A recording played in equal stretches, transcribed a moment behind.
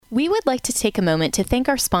We would like to take a moment to thank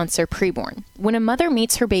our sponsor, Preborn. When a mother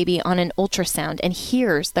meets her baby on an ultrasound and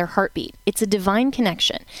hears their heartbeat, it's a divine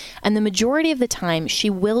connection, and the majority of the time she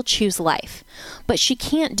will choose life. But she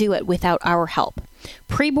can't do it without our help.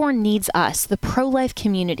 Preborn needs us, the pro-life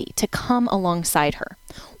community, to come alongside her.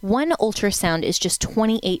 One ultrasound is just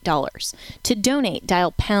 $28. To donate,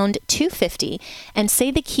 dial pound 250 and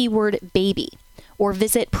say the keyword baby, or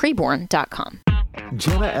visit preborn.com.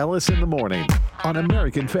 Jenna Ellis in the morning on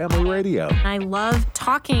American Family Radio. I love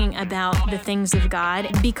talking about the things of God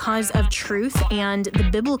because of truth and the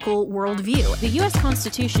biblical worldview. The U.S.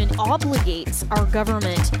 Constitution obligates our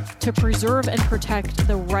government to preserve and protect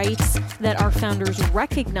the rights that our founders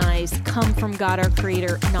recognize come from God, our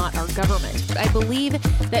Creator, not our government. I believe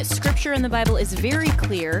that Scripture in the Bible is very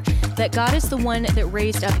clear that God is the one that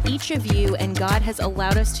raised up each of you, and God has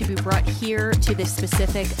allowed us to be brought here to this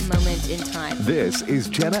specific moment in time. This is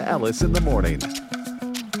Jenna Ellis in the morning.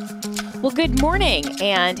 Well, good morning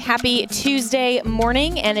and happy Tuesday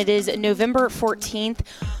morning, and it is November 14th,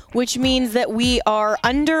 which means that we are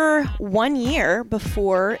under 1 year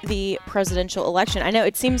before the presidential election. I know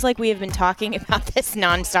it seems like we have been talking about this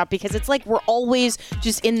nonstop because it's like we're always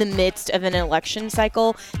just in the midst of an election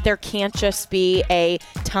cycle. There can't just be a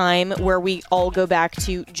time where we all go back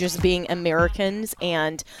to just being Americans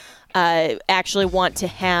and actually want to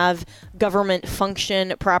have government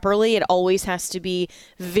function properly. It always has to be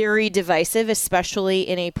very divisive, especially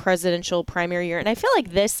in a presidential primary year. And I feel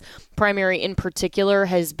like this primary in particular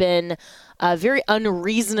has been very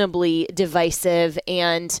unreasonably divisive.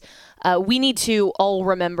 And we need to all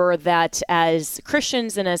remember that as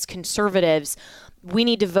Christians and as conservatives, we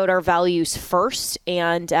need to vote our values first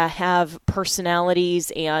and have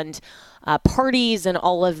personalities and parties and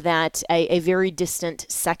all of that a very distant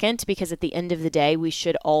second, because at the end of the day, we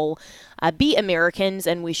should all be Americans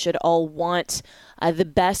and we should all want the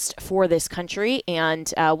best for this country.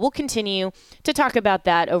 And we'll continue to talk about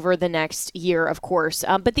that over the next year, of course.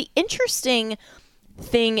 But the interesting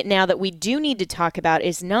thing now that we do need to talk about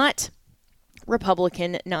is not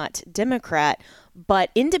Republican, not Democrat,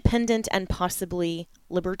 but independent and possibly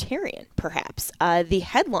libertarian, perhaps. The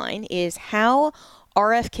headline is how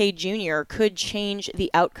RFK Jr. could change the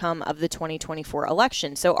outcome of the 2024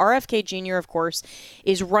 election. So RFK Jr., of course,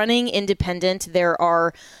 is running independent. There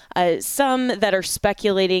are some that are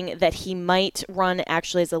speculating that he might run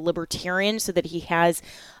actually as a libertarian so that he has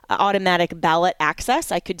automatic ballot access.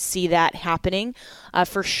 I could see that happening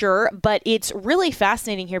for sure. But it's really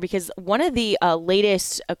fascinating here because one of the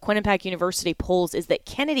latest Quinnipiac University polls is that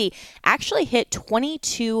Kennedy actually hit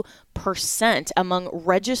 22% among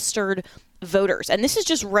registered voters. And this is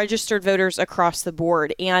just registered voters across the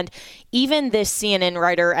board. And even this CNN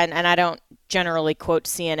writer, and I don't generally quote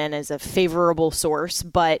CNN as a favorable source,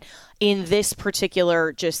 but in this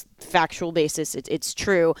particular just factual basis, it's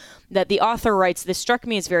true that the author writes, "This struck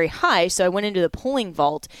me as very high, so I went into the polling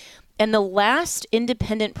vault. And the last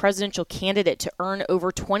independent presidential candidate to earn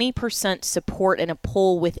over 20% support in a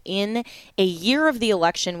poll within a year of the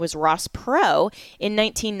election was Ross Perot in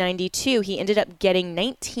 1992. He ended up getting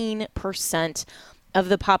 19% of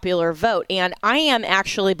the popular vote. And I am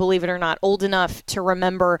actually, believe it or not, old enough to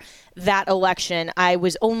remember that election. I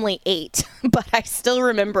was only 8, but I still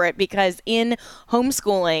remember it because in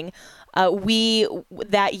homeschooling, we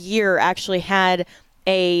that year actually had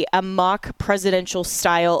a mock presidential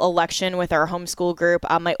style election with our homeschool group.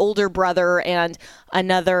 My older brother and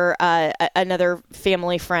another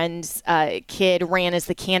family friend's kid ran as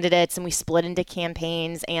the candidates, and we split into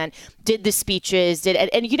campaigns and did the speeches.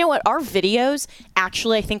 And you know what? Our videos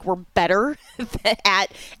actually, I think, were better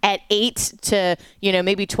at 8 to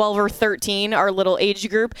maybe 12 or 13, our little age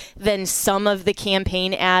group, than some of the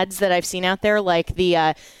campaign ads that I've seen out there, like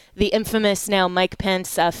the infamous now Mike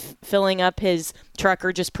Pence filling up his truck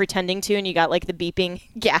or just pretending to, and you got like the beeping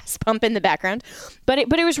gas pump in the background. But it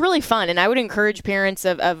was really fun, and I would encourage parents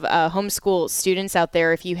of homeschool students out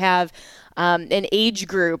there, if you have an age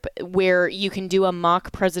group where you can do a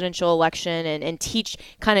mock presidential election and teach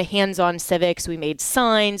kind of hands-on civics. We made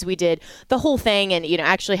signs, we did the whole thing, and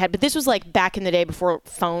actually had, but this was like back in the day before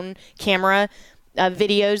phone camera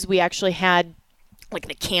videos. We actually had like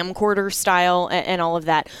the camcorder style and all of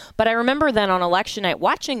that. But I remember then on election night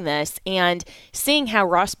watching this and seeing how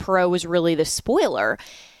Ross Perot was really the spoiler.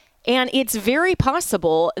 And it's very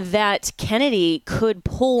possible that Kennedy could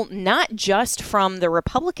pull not just from the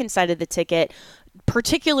Republican side of the ticket,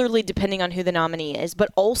 particularly depending on who the nominee is, but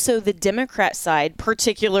also the Democrat side,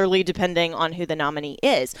 particularly depending on who the nominee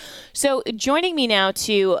is. So joining me now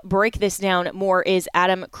to break this down more is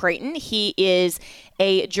Adam Creighton. He is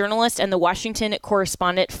a journalist and the Washington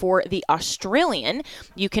correspondent for The Australian.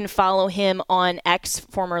 You can follow him on X,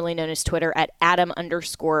 formerly known as Twitter, at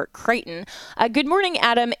Adam_Creighton. Good morning,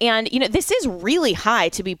 Adam. And, this is really high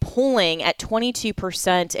to be polling at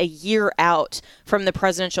 22% a year out from the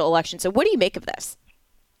presidential election. So what do you make of this?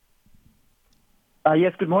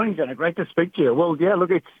 Yes, good morning, Jenna. Great to speak to you. Well, yeah, look,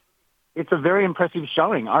 it's a very impressive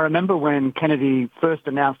showing. I remember when Kennedy first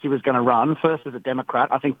announced he was going to run, first as a Democrat,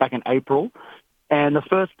 I think back in April, and the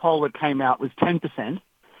first poll that came out was 10%.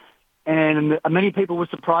 And many people were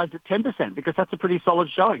surprised at 10% because that's a pretty solid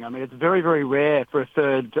showing. I mean, it's very, very rare for a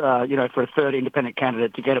third independent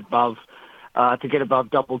candidate to get above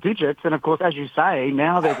double digits. And of course, as you say,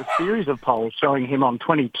 now there's a series of polls showing him on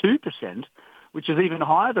 22%, which is even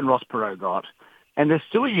higher than Ross Perot got. And there's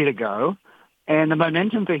still a year to go. And the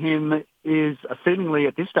momentum for him is seemingly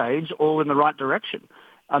at this stage all in the right direction.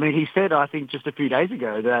 I mean, he said, I think just a few days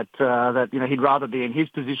ago that he'd rather be in his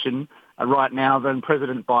position right now than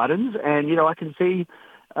President Biden's. And, I can see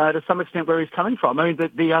to some extent where he's coming from. I mean,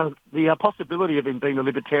 the possibility of him being a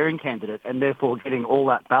libertarian candidate and therefore getting all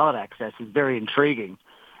that ballot access is very intriguing.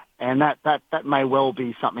 And that may well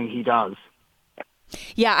be something he does.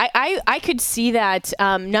 Yeah, I could see that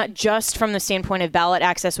not just from the standpoint of ballot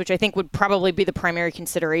access, which I think would probably be the primary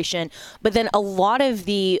consideration, but then a lot of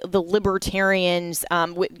the libertarians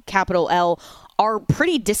with capital L are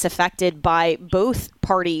pretty disaffected by both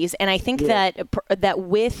parties. And I think that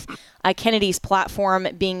with Kennedy's platform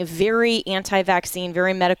being very anti-vaccine,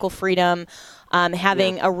 very medical freedom,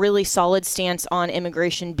 having a really solid stance on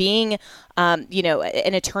immigration, being,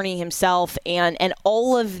 an attorney himself, and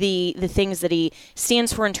all of the things that he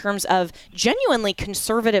stands for in terms of genuinely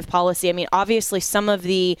conservative policy. I mean, obviously some of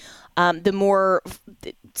the more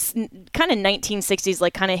kind of 1960s,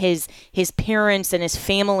 like kind of his parents and his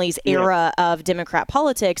family's era of Democrat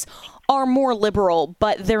politics are more liberal,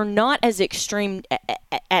 but they're not as extreme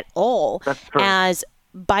at all as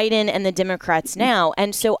Biden and the Democrats now.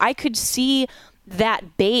 And so I could see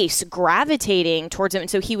that base gravitating towards him. And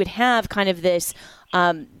so he would have kind of this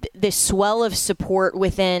swell of support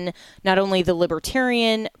within not only the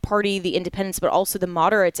Libertarian Party, the Independents, but also the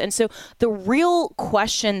moderates. And so the real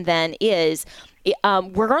question then is,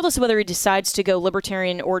 regardless of whether he decides to go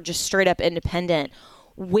Libertarian or just straight up Independent,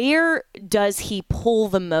 where does he pull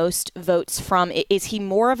the most votes from? Is he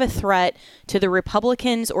more of a threat to the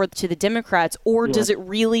Republicans or to the Democrats, or does it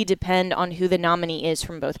really depend on who the nominee is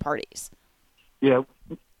from both parties? Yeah.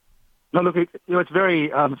 No, look, it's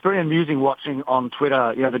very amusing watching on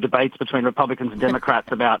Twitter, the debates between Republicans and Democrats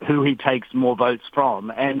about who he takes more votes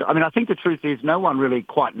from. And, I mean, I think the truth is no one really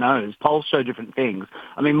quite knows. Polls show different things.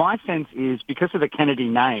 I mean, my sense is because of the Kennedy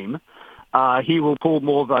name, he will pull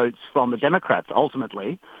more votes from the Democrats,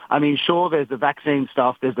 ultimately. I mean, sure, there's the vaccine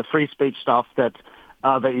stuff, there's the free speech stuff that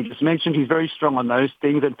you just mentioned. He's very strong on those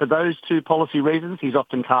things. And for those two policy reasons, he's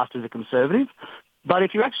often cast as a conservative. But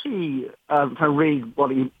if you actually read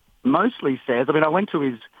what he mostly says, I mean, I went to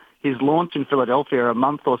his launch in Philadelphia a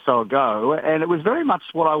month or so ago, and it was very much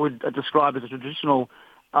what I would describe as a traditional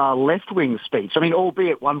left-wing speech. I mean,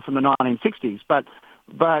 albeit one from the 1960s, but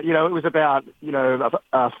it was about,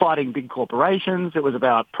 fighting big corporations. It was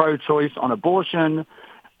about pro-choice on abortion.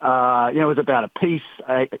 It was about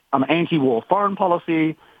anti-war foreign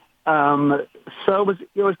policy. So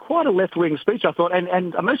it was quite a left-wing speech, I thought,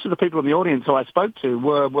 and most of the people in the audience who I spoke to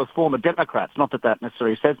were former Democrats. Not that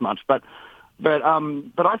necessarily says much, but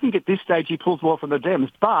I think at this stage he pulls more from the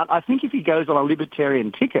Dems. But I think if he goes on a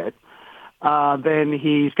libertarian ticket, then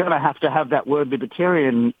he's going to have that word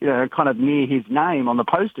libertarian, kind of near his name on the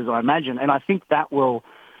posters, I imagine, and I think that will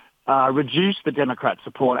reduce the Democrat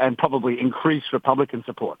support and probably increase Republican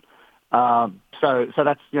support. So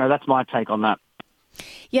that's my take on that.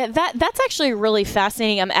 Yeah, that's actually really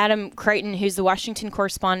fascinating. Adam Creighton, who's the Washington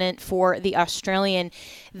correspondent for The Australian,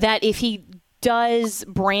 that if he does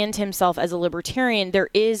brand himself as a libertarian, there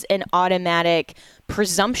is an automatic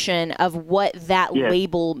presumption of what that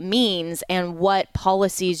label means and what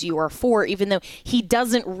policies you are for, even though he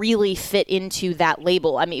doesn't really fit into that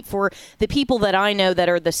label. I mean, for the people that I know that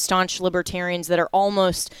are the staunch libertarians that are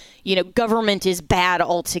almost, government is bad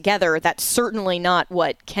altogether, that's certainly not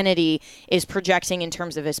what Kennedy is projecting in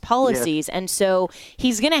terms of his policies. And so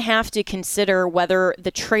he's going to have to consider whether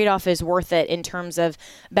the trade-off is worth it in terms of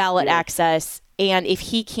ballot access, and if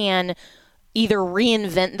he can either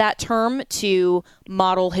reinvent that term to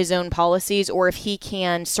model his own policies, or if he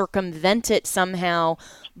can circumvent it somehow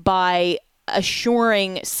by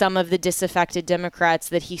assuring some of the disaffected Democrats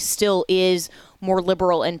that he still is more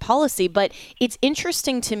liberal in policy. But it's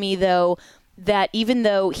interesting to me, though, that even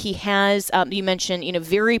though he has, you mentioned,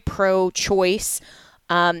 very pro-choice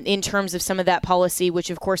in terms of some of that policy, which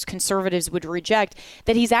of course conservatives would reject,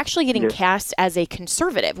 that he's actually getting cast as a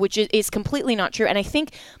conservative, which is completely not true. And I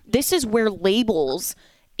think this is where labels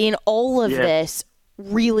in all of this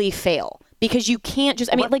really fail. Because you can't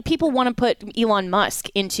just, like people want to put Elon Musk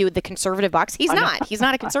into the conservative box. He's not. He's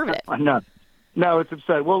not a conservative. No, it's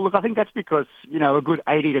absurd. Well, look, I think that's because, a good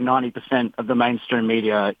 80 to 90% of the mainstream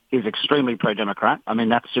media is extremely pro-Democrat. I mean,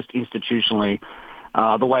 that's just institutionally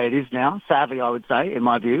the way it is now, sadly, I would say, in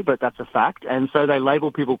my view, but that's a fact. And so they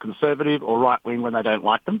label people conservative or right-wing when they don't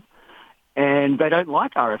like them. And they don't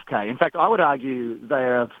like RFK. In fact, I would argue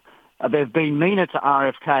they've been meaner to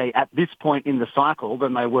RFK at this point in the cycle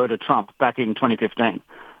than they were to Trump back in 2015,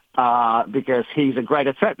 because he's a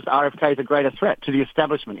greater threat. RFK is a greater threat to the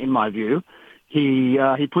establishment, in my view. He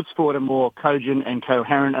puts forward a more cogent and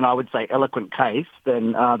coherent and I would say eloquent case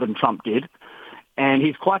than Trump did, and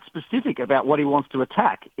he's quite specific about what he wants to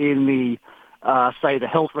attack in the say the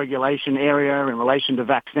health regulation area in relation to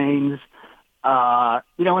vaccines.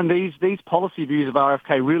 And these policy views of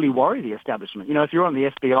RFK really worry the establishment. If you're on the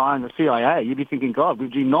FBI and the CIA, you'd be thinking, God,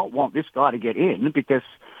 would you not want this guy to get in? Because,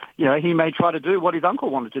 he may try to do what his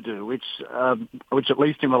uncle wanted to do, which at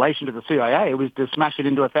least in relation to the CIA, was to smash it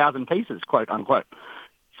into 1,000 pieces, quote unquote.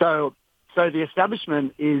 So the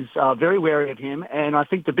establishment is very wary of him. And I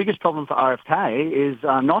think the biggest problem for RFK is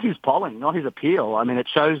not his polling, not his appeal. I mean, it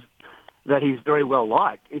shows that he's very well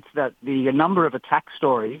liked. It's that the number of attack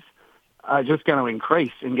stories are just going to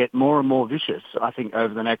increase and get more and more vicious, I think,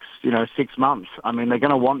 over the next, 6 months. I mean, they're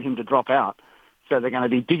going to want him to drop out. So they're going to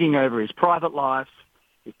be digging over his private life,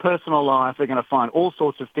 his personal life. They're going to find all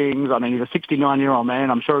sorts of things. I mean, he's a 69-year-old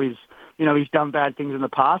man. I'm sure he's done bad things in the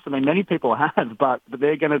past. I mean, many people have, but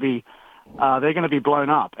they're going to be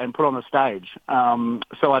blown up and put on the stage.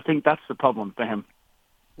 So I think that's the problem for him.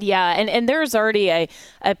 Yeah, and there's already a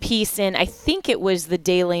piece in, I think it was the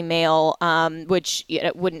Daily Mail, which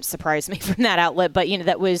it wouldn't surprise me from that outlet, but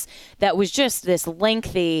that was just this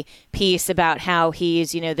lengthy piece about how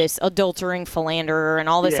he's this adultering philanderer and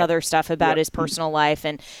all this other stuff about his personal life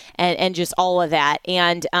and just all of that,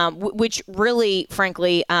 and which really,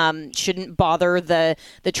 frankly, shouldn't bother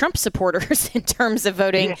the Trump supporters in terms of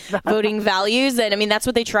voting values. And I mean, that's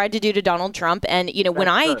what they tried to do to Donald Trump. And when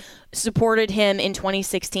I supported him in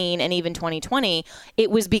 2016 and even 2020, it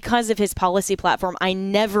was because of his policy platform. I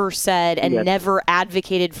never said and never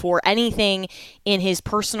advocated for anything in his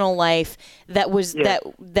personal life that was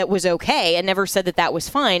that was okay, and never said that was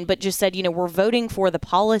fine, but just said, we're voting for the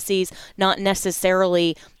policies, not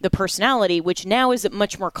necessarily the personality, which now is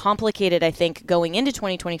much more complicated, I think, going into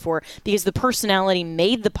 2024, because the personality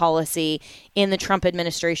made the policy in the Trump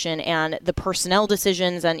administration and the personnel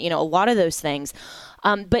decisions and, a lot of those things.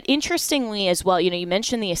 But interestingly as well, you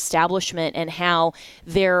mentioned the establishment and how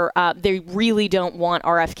they really don't want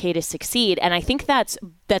RFK to succeed. And I think that's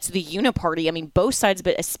the uniparty. I mean, both sides,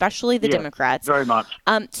 but especially the Democrats. Very much.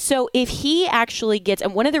 So if he actually gets,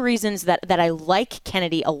 and one of the reasons that I like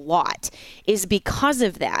Kennedy a lot is because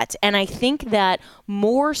of that. And I think that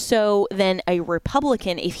more so than a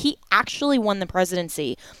Republican, if he actually won the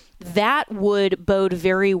presidency, that would bode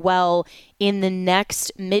very well in the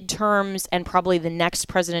next midterms and probably the next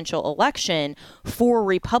presidential election for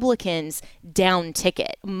Republicans down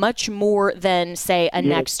ticket, much more than, say, a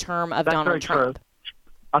next term of Donald Trump. True.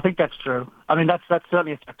 I think that's true. I mean, that's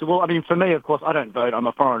certainly acceptable. I mean, for me, of course, I don't vote. I'm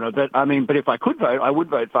a foreigner. But if I could vote, I would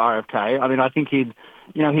vote for RFK. I mean, I think he'd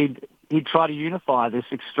try to unify this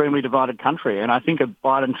extremely divided country. And I think a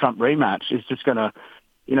Biden-Trump rematch is just going to,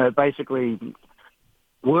 basically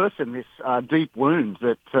worsen this deep wound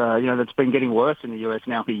that's been getting worse in the U.S.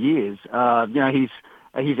 now for years.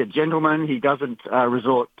 He's a gentleman. He doesn't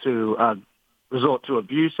resort to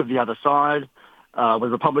abuse of the other side, whether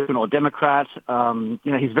Republican or Democrat.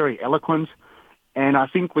 He's very eloquent, and I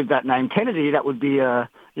think with that name Kennedy, that would be an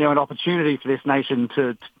opportunity for this nation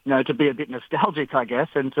to be a bit nostalgic, I guess,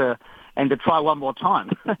 and to try one more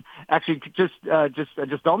time. Actually, just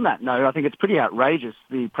on that note, I think it's pretty outrageous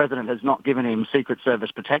the president has not given him Secret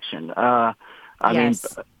Service protection. I mean,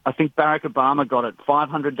 I think Barack Obama got it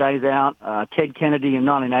 500 days out. Ted Kennedy in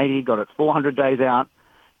 1980 got it 400 days out.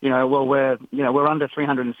 We're under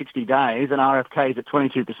 360 days, and RFK is at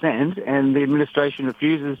 22%, and the administration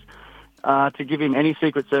refuses to give him any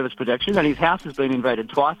Secret Service protection, and his house has been invaded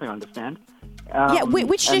twice, I understand.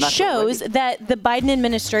 Which just shows that the Biden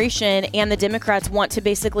administration and the Democrats want to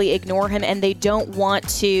basically ignore him, and they don't want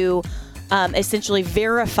to essentially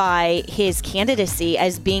verify his candidacy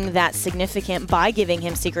as being that significant by giving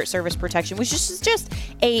him Secret Service protection, which is just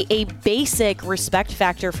a basic respect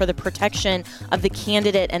factor for the protection of the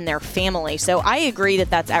candidate and their family. So I agree that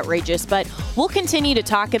that's outrageous, but we'll continue to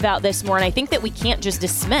talk about this more. And I think that we can't just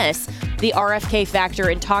dismiss the RFK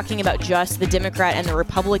factor in talking about just the Democrat and the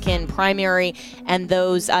Republican primary and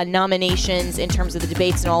those nominations in terms of the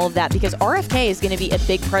debates and all of that, because RFK is going to be a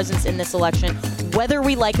big presence in this election, whether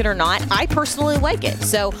we like it or not. I personally like it.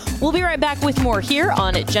 So we'll be right back with more here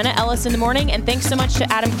on Jenna Ellis in the Morning. And thanks so much to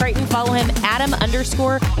Adam Creighton. Follow him,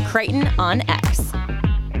 Adam_Creighton on X.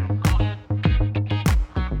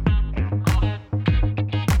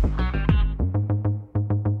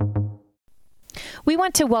 We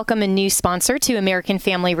want to welcome a new sponsor to American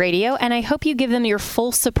Family Radio, and I hope you give them your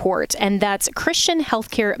full support, and that's Christian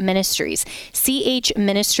Healthcare Ministries,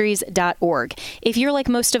 chministries.org. If you're like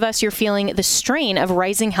most of us, you're feeling the strain of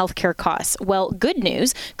rising healthcare costs. Well, good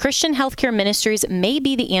news, Christian Healthcare Ministries may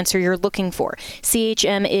be the answer you're looking for.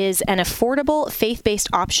 CHM is an affordable, faith-based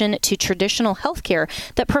option to traditional healthcare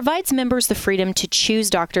that provides members the freedom to choose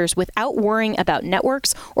doctors without worrying about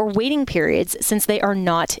networks or waiting periods, since they are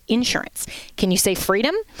not insurance. Can you say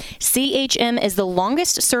freedom? CHM is the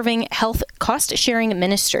longest-serving health cost-sharing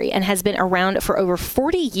ministry and has been around for over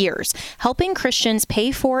 40 years, helping Christians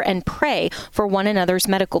pay for and pray for one another's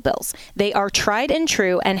medical bills. They are tried and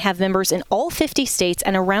true and have members in all 50 states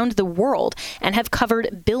and around the world and have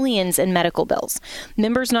covered billions in medical bills.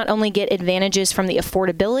 Members not only get advantages from the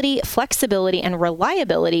affordability, flexibility, and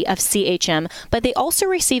reliability of CHM, but they also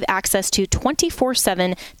receive access to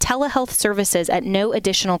 24/7 telehealth services at no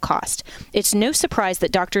additional cost. It's no surprise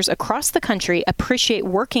that doctors across the country appreciate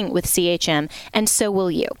working with CHM, and so will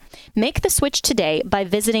you. Make the switch today by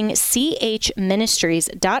visiting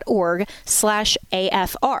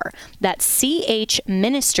chministries.org/AFR. That's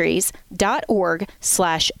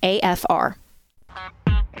chministries.org/AFR.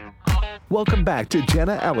 Welcome back to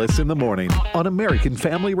Jenna Ellis in the Morning on American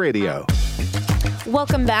Family Radio.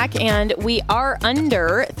 Welcome back, and we are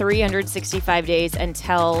under 365 days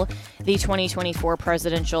until the 2024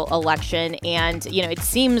 presidential election. And, it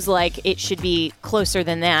seems like it should be closer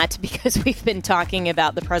than that, because we've been talking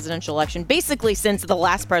about the presidential election basically since the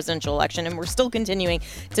last presidential election, and we're still continuing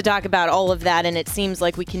to talk about all of that. And it seems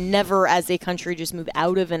like we can never, as a country, just move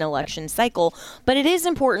out of an election cycle. But it is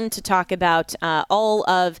important to talk about all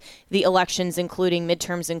of the elections, including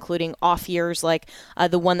midterms, including off years like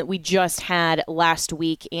the one that we just had last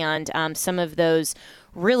week, and some of those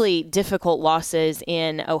really difficult losses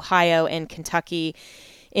in Ohio and Kentucky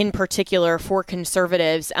in particular for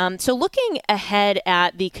conservatives. So looking ahead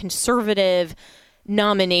at the conservative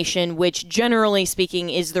nomination, which generally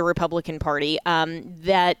speaking is the Republican Party,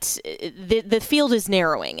 that the field is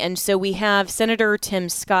narrowing. And so we have Senator Tim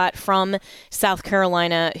Scott from South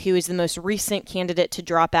Carolina, who is the most recent candidate to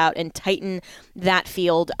drop out and tighten that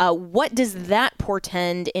field. What does that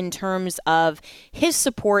portend in terms of his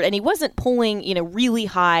support? And he wasn't polling, really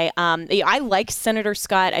high. I like Senator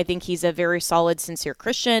Scott. I think he's a very solid, sincere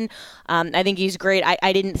Christian. I think he's great.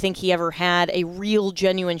 I didn't think he ever had a real,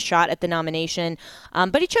 genuine shot at the nomination.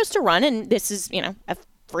 But he chose to run, and this is, a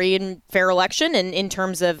free and fair election, and in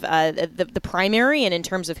terms of the primary and in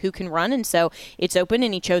terms of who can run, and so it's open,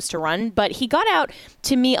 and he chose to run. But he got out,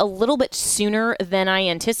 to me, a little bit sooner than I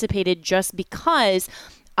anticipated, just because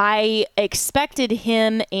I expected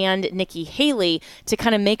him and Nikki Haley to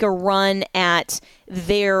kind of make a run at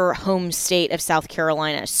their home state of South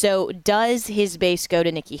Carolina. So does his base go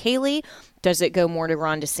to Nikki Haley? Does it go more to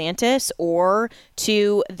Ron DeSantis, or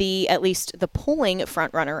to at least the polling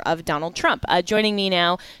frontrunner of Donald Trump? Joining me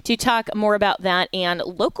now to talk more about that and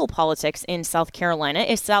local politics in South Carolina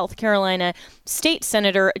is South Carolina State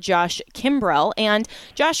Senator Josh Kimrell. And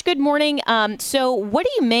Josh, good morning. So what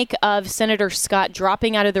do you make of Senator Scott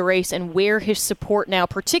dropping out of the race, and where his support now,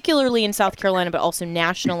 particularly in South Carolina, but also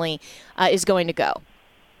nationally, is going to go?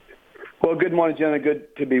 Well, good morning, Jenna.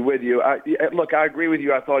 Good to be with you. Look, I agree with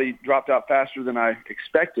you. I thought he dropped out faster than I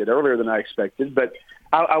expected, earlier than I expected. But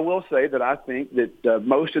I will say that I think that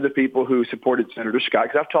most of the people who supported Senator Scott,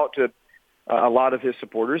 because I've talked to a lot of his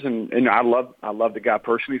supporters, and I love the guy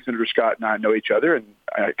personally. Senator Scott and I know each other, and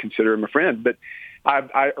I consider him a friend. But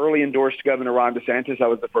I early endorsed Governor Ron DeSantis. I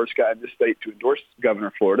was the first guy in this state to endorse Governor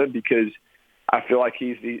of Florida, because I feel like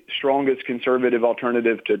he's the strongest conservative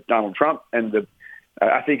alternative to Donald Trump, and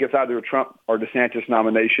I think it's either a Trump or DeSantis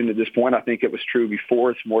nomination at this point. I think it was true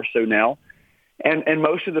before. It's more so now. And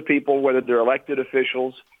most of the people, whether they're elected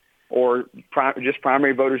officials or just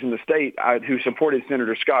primary voters in the state who supported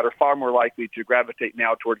Senator Scott, are far more likely to gravitate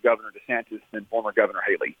now toward Governor DeSantis than former Governor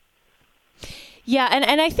Haley. Yeah,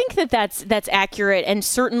 and I think that's accurate, and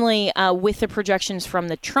certainly with the projections from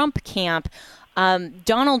the Trump camp,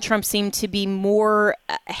 Donald Trump seemed to be more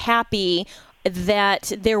happy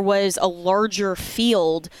that there was a larger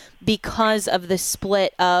field because of the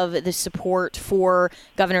split of the support for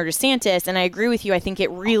Governor DeSantis. And I agree with you. I think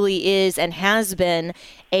it really is and has been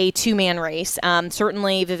a two-man race.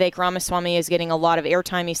 Certainly, Vivek Ramaswamy is getting a lot of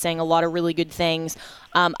airtime. He's saying a lot of really good things.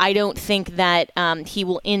 I don't think that he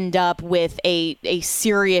will end up with a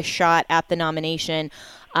serious shot at the nomination.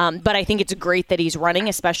 But I think it's great that he's running,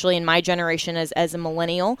 especially in my generation as a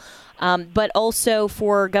millennial. But also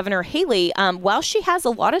for Governor Haley, while she has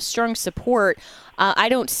a lot of strong support, I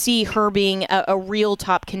don't see her being a real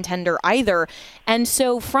top contender either. And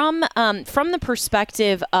so from the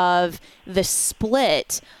perspective of the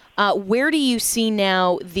split, where do you see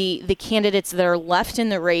now the candidates that are left in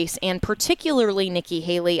the race, and particularly Nikki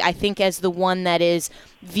Haley, I think as the one that is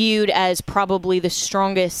viewed as probably the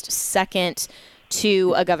strongest second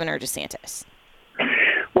to Governor DeSantis?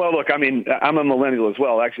 Well, look, I mean, I'm a millennial as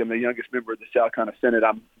well. Actually, I'm the youngest member of the South Carolina Senate.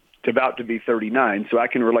 I'm about to be 39, so I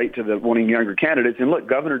can relate to the wanting younger candidates. And look,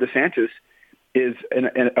 Governor DeSantis is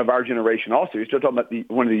of our generation also. You're still talking about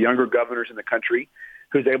one of the younger governors in the country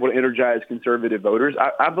who's able to energize conservative voters.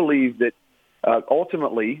 I believe that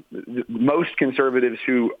ultimately most conservatives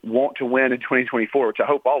who want to win in 2024, which I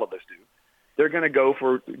hope all of us do, they're going to go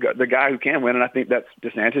for the guy who can win, and I think that's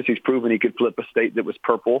DeSantis. He's proven he could flip a state that was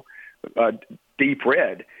purple, deep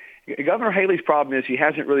red. Governor Haley's problem is he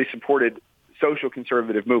hasn't really supported social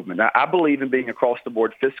conservative movement. Now, I believe in being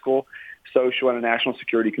across-the-board fiscal, social, and a national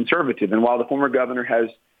security conservative. And while the former governor has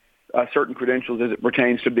certain credentials as it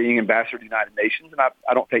pertains to being ambassador to the United Nations, and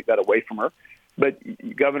I don't take that away from her, but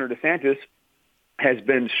Governor DeSantis has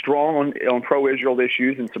been strong on pro-Israel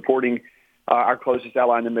issues and supporting our closest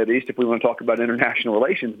ally in the Middle East, if we want to talk about international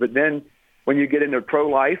relations. But then when you get into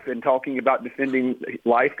pro-life and talking about defending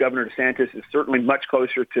life, Governor DeSantis is certainly much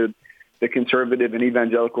closer to the conservative and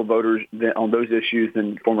evangelical voters on those issues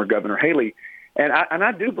than former Governor Haley. And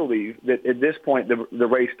I do believe that at this point the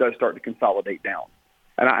race does start to consolidate down.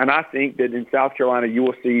 And I think that in South Carolina you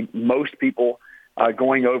will see most people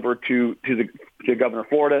going over to Governor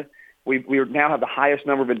Florida. We now have the highest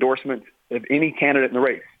number of endorsements of any candidate in the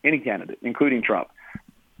race, any candidate, including Trump.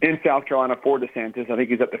 In South Carolina for DeSantis, I think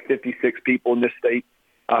he's up to 56 people in this state.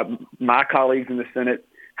 My colleagues in the Senate,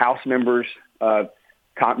 House members,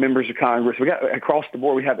 members of Congress, we got across the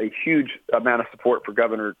board, we have a huge amount of support for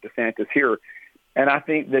Governor DeSantis here. And I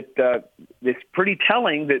think that it's pretty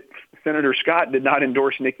telling that Senator Scott did not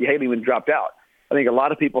endorse Nikki Haley when he dropped out. I think a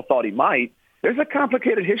lot of people thought he might. There's a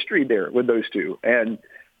complicated history there with those two. And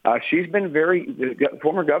the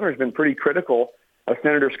former governor has been pretty critical of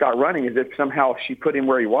Senator Scott running, as if somehow she put him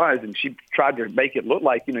where he was, and she tried to make it look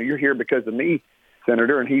like, you're here because of me,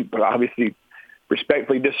 Senator. And he obviously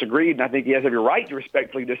respectfully disagreed, and I think he has every right to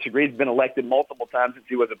respectfully disagree. He's been elected multiple times since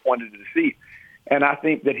he was appointed to the seat. And I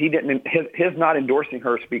think that his not endorsing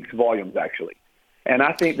her speaks volumes, actually. And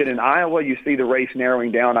I think that in Iowa, you see the race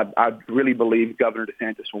narrowing down. I really believe Governor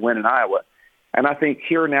DeSantis will win in Iowa. And I think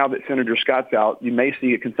here now that Senator Scott's out, you may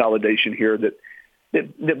see a consolidation here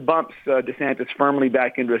that bumps DeSantis firmly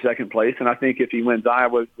back into a second place. And I think if he wins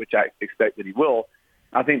Iowa, which I expect that he will,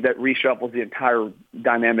 I think that reshuffles the entire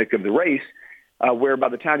dynamic of the race, where by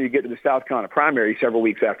the time you get to the South Carolina primary several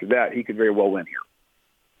weeks after that, he could very well win here.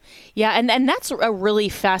 Yeah, and that's a really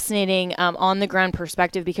fascinating on-the-ground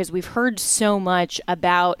perspective, because we've heard so much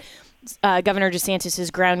about Governor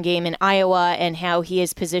DeSantis' ground game in Iowa and how he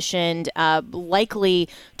is positioned likely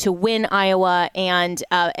to win Iowa. And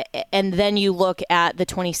then you look at the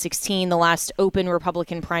 2016, the last open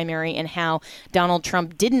Republican primary, and how Donald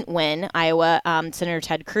Trump didn't win Iowa. Senator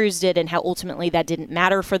Ted Cruz did, and how ultimately that didn't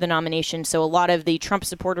matter for the nomination. So a lot of the Trump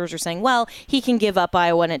supporters are saying, well, he can give up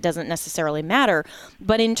Iowa and it doesn't necessarily matter.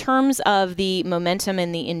 But in terms of the momentum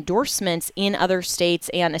and the endorsements in other states,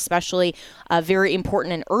 and especially very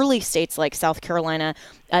important and early states like South Carolina,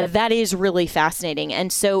 that is really fascinating.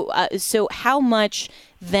 And so how much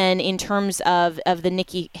then, in terms of the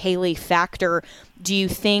Nikki Haley factor, do you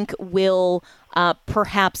think will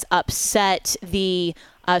perhaps upset the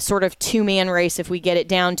sort of two-man race, if we get it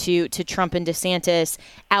down to Trump and DeSantis,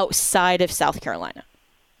 outside of South Carolina?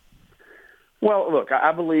 Well, look,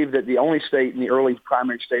 I believe that the only state in the early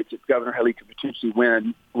primary states that Governor Haley could potentially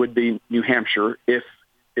win would be New Hampshire, if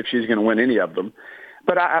she's going to win any of them.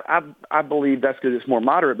 But I believe that's because it's more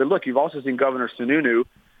moderate. But look, you've also seen Governor Sununu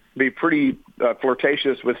be pretty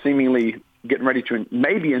flirtatious with seemingly getting ready to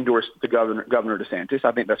maybe endorse the Governor DeSantis.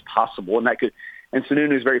 I think that's possible, and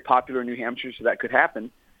Sununu is very popular in New Hampshire, so that could happen.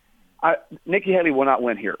 Nikki Haley will not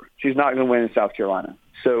win here. She's not going to win in South Carolina.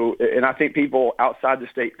 So, and I think people outside the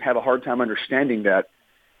state have a hard time understanding that.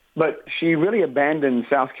 But she really abandoned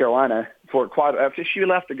South Carolina after she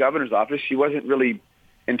left the governor's office. She wasn't really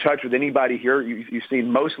in touch with anybody here. You've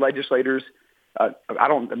seen most legislators.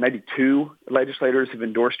 Maybe 2 legislators have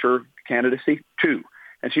endorsed her candidacy. 2,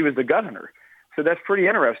 and she was the governor. So that's pretty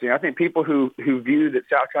interesting. I think people who view that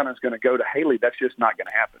South Carolina is going to go to Haley, that's just not going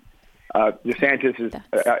to happen. DeSantis is,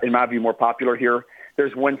 in my view, more popular here.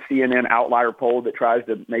 There's one CNN outlier poll that tries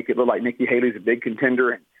to make it look like Nikki Haley's a big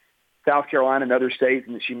contender in South Carolina and other states,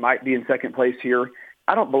 and that she might be in second place here.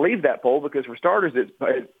 I don't believe that poll because, for starters,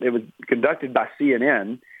 it was conducted by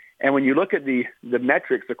CNN. And when you look at the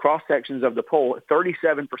metrics, the cross-sections of the poll,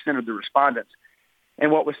 37% of the respondents,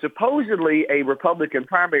 and what was supposedly a Republican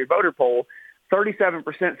primary voter poll,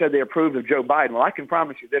 37% said they approved of Joe Biden. Well, I can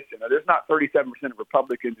promise you this, there's not 37% of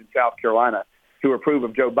Republicans in South Carolina who approve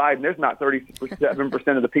of Joe Biden. There's not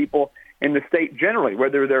 37% of the people in the state generally,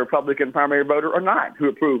 whether they're a Republican primary voter or not, who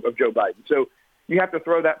approve of Joe Biden. So you have to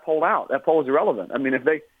throw that poll out. That poll is irrelevant. I mean, if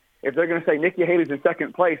they're going to say Nikki Haley's in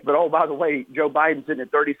second place, but, oh, by the way, Joe Biden's sitting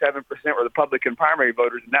at 37% with Republican primary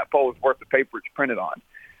voters, and that poll is worth the paper it's printed on.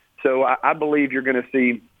 So I believe you're going to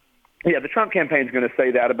see, the Trump campaign is going to say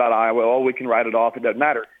that about Iowa. Oh, we can write it off. It doesn't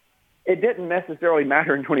matter. It didn't necessarily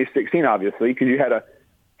matter in 2016, obviously, because you had a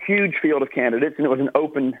huge field of candidates, and it was an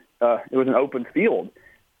open field.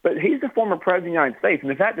 But he's the former president of the United States,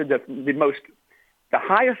 and the fact that the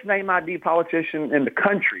highest name ID politician in the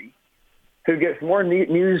country, who gets more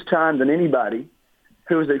news time than anybody,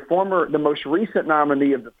 who is the most recent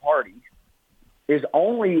nominee of the party, is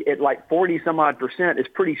only at like 40 some odd percent, is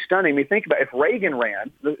pretty stunning. I mean, think about if Reagan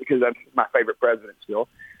ran, because that's my favorite president still.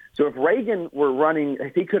 So if Reagan were running,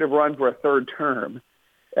 if he could have run for a third term,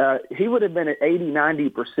 he would have been at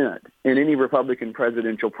 80-90% in any Republican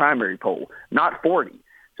presidential primary poll, not 40.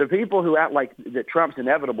 So people who act like that Trump's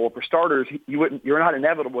inevitable, for starters, you're not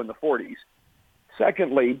inevitable in the 40s.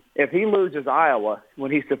 Secondly, if he loses Iowa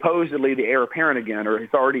when he's supposedly the heir apparent again, or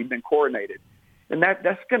he's already been coronated, then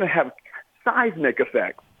that's going to have seismic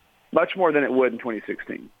effect, much more than it would in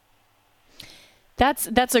 2016.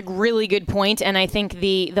 That's a really good point, and I think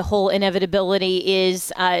the whole inevitability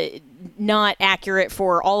is not accurate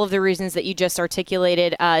for all of the reasons that you just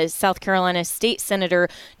articulated. South Carolina State Senator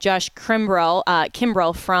Josh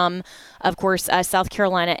Kimrell from, of course, South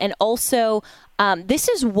Carolina, and also this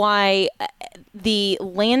is why the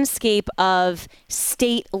landscape of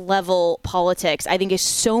state-level politics, I think, is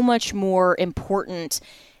so much more important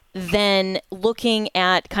than looking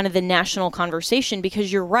at kind of the national conversation,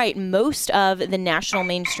 because you're right, most of the national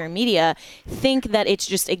mainstream media think that it's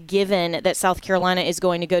just a given that South Carolina is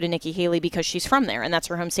going to go to Nikki Haley because she's from there and that's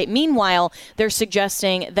her home state. Meanwhile, they're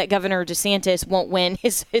suggesting that Governor DeSantis won't win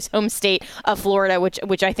his home state of Florida,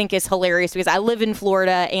 which I think is hilarious, because I live in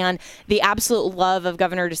Florida and the absolute love of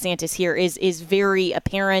Governor DeSantis here is very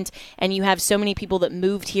apparent, and you have so many people that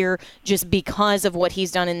moved here just because of what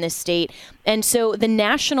he's done in this state. And so the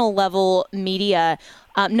national level media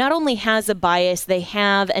not only has a bias, they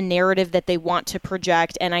have a narrative that they want to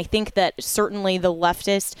project. And I think that certainly the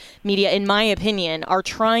leftist media, in my opinion, are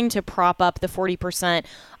trying to prop up the 40%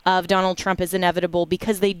 of Donald Trump as inevitable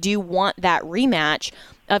because they do want that rematch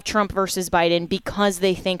of Trump versus Biden, because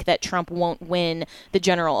they think that Trump won't win the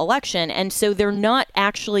general election. And so they're not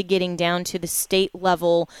actually getting down to the state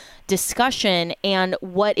level discussion and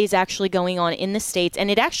what is actually going on in the states. And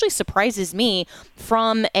it actually surprises me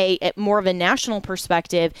from a more of a national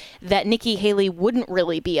perspective that Nikki Haley wouldn't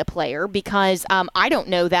really be a player, because I don't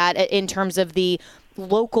know that in terms of the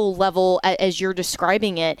local level as you're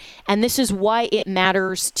describing it. And this is why it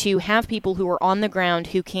matters to have people who are on the ground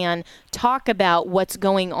who can talk about what's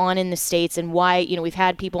going on in the states, and why, we've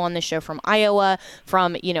had people on the show from Iowa,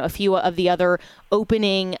 from, a few of the other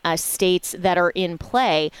opening states that are in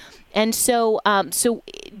play. And so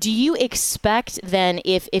do you expect then,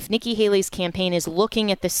 if Nikki Haley's campaign is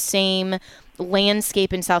looking at the same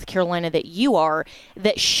landscape in South Carolina that you are,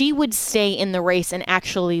 that she would stay in the race and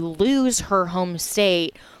actually lose her home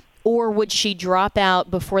state? Or would she drop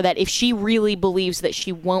out before that if she really believes that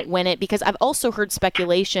she won't win it? Because I've also heard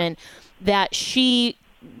speculation that she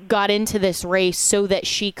got into this race so that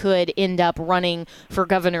she could end up running for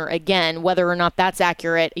governor again. Whether or not that's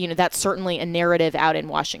accurate, that's certainly a narrative out in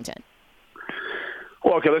Washington.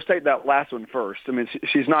 Well, okay, let's take that last one first. I mean,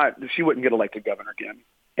 she wouldn't get elected governor again.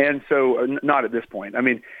 And so not at this point. I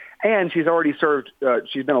mean, and she's already served,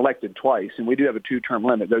 she's been elected twice, and we do have a 2-term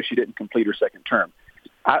limit, though she didn't complete her second term.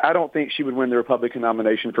 I don't think she would win the Republican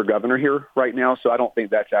nomination for governor here right now, so I don't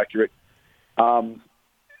think that's accurate.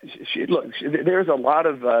 there's a lot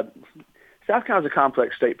of South Carolina's a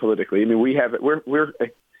complex state politically. I mean, we're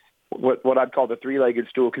what I'd call the three-legged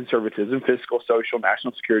stool: conservatism, fiscal, social,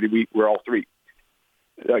 national security. We're all three.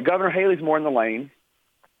 Governor Haley's more in the lane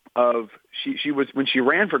of she was when she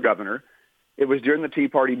ran for governor. It was during the Tea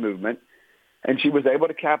Party movement, and she was able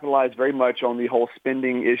to capitalize very much on the whole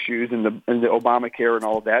spending issues and the Obamacare and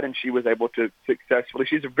all of that. And she was able to successfully.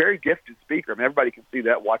 She's a very gifted speaker. I mean, everybody can see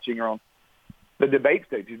that watching her on the debate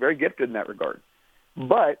stage. She's very gifted in that regard,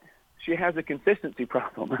 but she has a consistency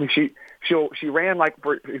problem. I mean, she ran, like,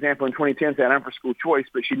 for example, in 2010 saying I'm for school choice,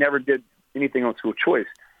 but she never did anything on school choice.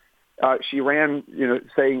 She ran,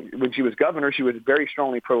 saying when she was governor, she was very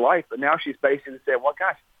strongly pro-life, but now she's basically saying, well,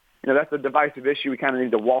 gosh, that's a divisive issue. We kind of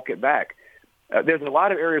need to walk it back. There's a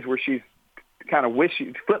lot of areas where she's kind of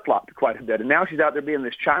flip-flopped quite a bit, and now she's out there being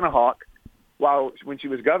this China hawk, while when she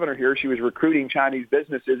was governor here, she was recruiting Chinese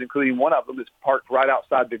businesses, including one of them that's parked right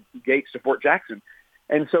outside the gates to Fort Jackson.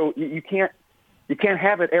 And so you can't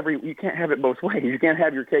have it both ways. You can't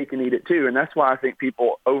have your cake and eat it too. And that's why I think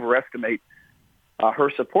people overestimate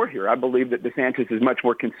her support here. I believe that DeSantis is much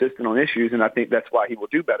more consistent on issues, and I think that's why he will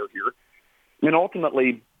do better here. And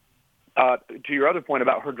ultimately, to your other point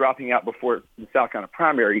about her dropping out before the South Carolina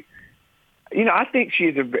primary, I think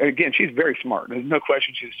she's very smart. There's no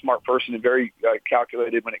question she's a smart person and very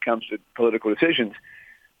calculated when it comes to political decisions.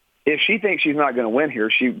 If she thinks she's not going to win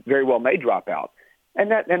here, she very well may drop out.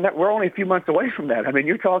 And that we're only a few months away from that. I mean,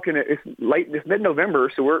 you're talking it's mid-November,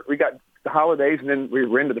 so we got the holidays, and then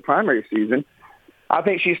we're into the primary season. I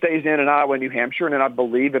think she stays in Iowa and New Hampshire, and then I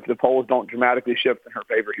believe if the polls don't dramatically shift in her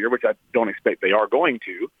favor here, which I don't expect they are going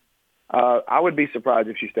to, I would be surprised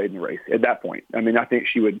if she stayed in the race at that point. I mean, I think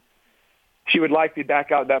she would likely back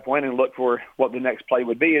out at that point and look for what the next play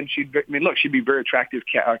would be. And she'd be a very attractive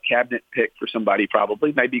cabinet pick for somebody,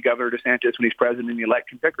 probably maybe Governor DeSantis when he's president and the elect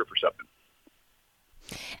can pick her for something.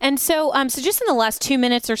 And so just in the last 2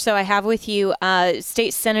 minutes or so I have with you,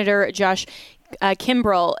 State Senator Josh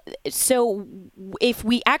Kimrell. So if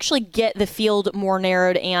we actually get the field more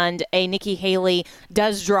narrowed and a Nikki Haley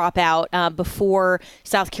does drop out before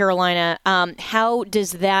South Carolina, how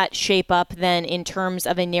does that shape up then in terms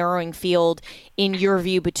of a narrowing field in your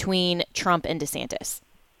view between Trump and DeSantis?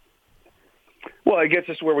 Well, it gets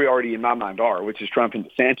us where we already in my mind are, which is Trump and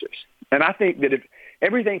DeSantis. And I think that if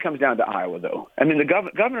everything comes down to Iowa, though, I mean,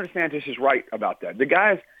 Governor DeSantis is right about that. The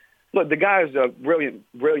guy is a brilliant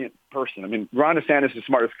person. I mean, Ron DeSantis is the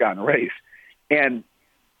smartest guy in the race. And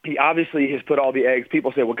he obviously has put all the eggs.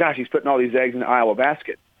 People say, well, gosh, he's putting all these eggs in the Iowa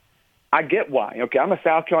basket. I get why. Okay, I'm a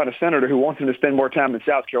South Carolina senator who wants him to spend more time in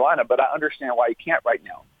South Carolina, but I understand why he can't right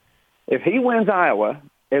now. If he wins Iowa,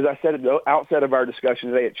 as I said at the outset of our discussion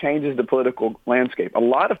today, it changes the political landscape. A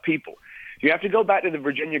lot of people, you have to go back to the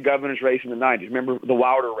Virginia governor's race in the 90s. Remember the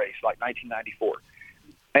Wilder race, like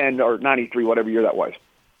 1994 or 93, whatever year that was.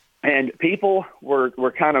 And people were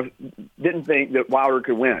kind of didn't think that Wilder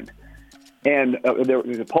could win. And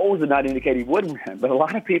the polls did not indicate he would win. But a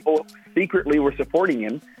lot of people secretly were supporting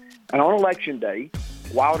him. And on Election Day,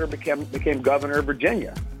 Wilder became governor of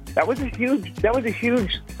Virginia. That was a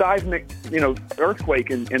huge seismic, earthquake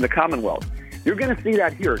in the Commonwealth. You're going to see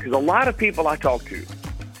that here because a lot of people I talk to,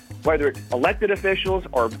 whether it's elected officials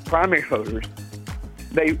or primary voters,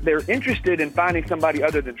 they're interested in finding somebody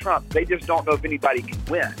other than Trump. They just don't know if anybody can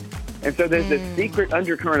win. And so there's this secret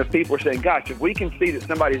undercurrent of people are saying, gosh, if we can see that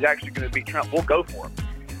somebody's actually going to beat Trump, we'll go for him.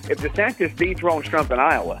 If DeSantis dethrones Trump in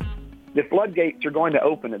Iowa, the floodgates are going to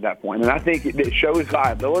open at that point. And I think it shows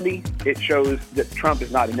viability. It shows that Trump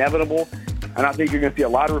is not inevitable. And I think you're going to see a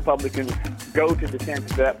lot of Republicans go to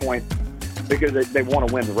DeSantis at that point because they want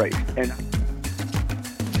to win the race. And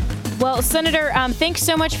well, Senator, thanks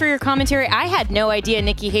so much for your commentary. I had no idea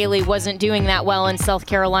Nikki Haley wasn't doing that well in South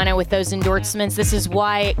Carolina with those endorsements. This is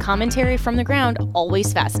why commentary from the ground,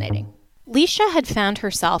 always fascinating. Leisha had found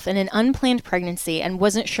herself in an unplanned pregnancy and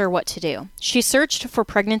wasn't sure what to do. She searched for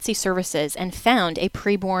pregnancy services and found a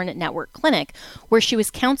preborn network clinic where she was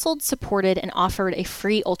counseled, supported, and offered a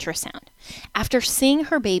free ultrasound. After seeing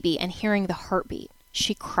her baby and hearing the heartbeat,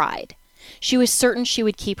 she cried. She was certain she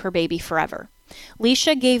would keep her baby forever.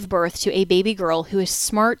 Leisha gave birth to a baby girl who is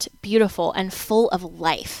smart, beautiful, and full of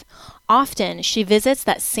life. Often, she visits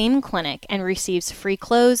that same clinic and receives free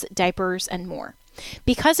clothes, diapers, and more.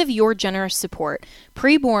 Because of your generous support,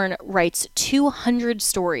 Preborn writes 200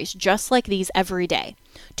 stories just like these every day.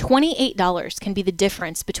 $28 can be the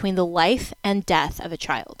difference between the life and death of a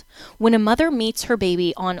child. When a mother meets her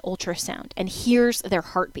baby on ultrasound and hears their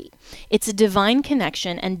heartbeat, it's a divine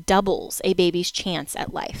connection and doubles a baby's chance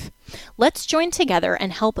at life. Let's join together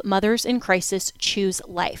and help mothers in crisis choose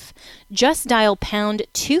life. Just dial pound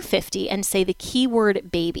 250 and say the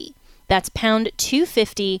keyword baby. That's pound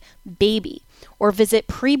 250 baby. Or visit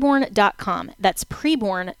preborn.com. That's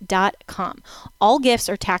preborn.com. All gifts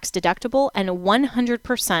are tax deductible and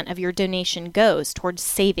 100% of your donation goes towards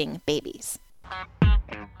saving babies.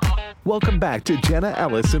 Welcome back to Jenna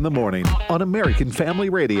Ellis in the Morning on American Family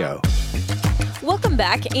Radio. Welcome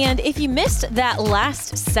back. And if you missed that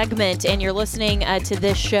last segment and you're listening to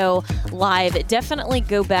this show live, definitely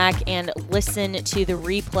go back and listen to the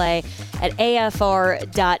replay at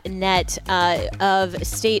afr.net of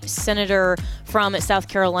State Senator from South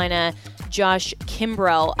Carolina, Josh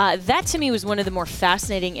Kimrell. That to me was one of the more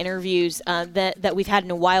fascinating interviews that we've had in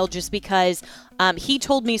a while, just because he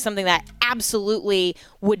told me something that I absolutely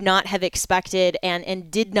would not have expected and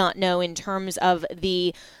did not know in terms of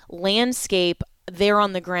the landscape there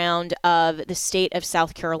on the ground of the state of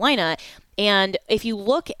South Carolina. And if you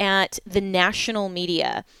look at the national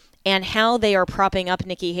media and how they are propping up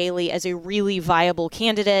Nikki Haley as a really viable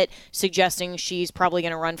candidate, suggesting she's probably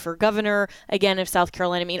going to run for governor again of South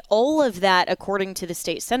Carolina. I mean, all of that, according to the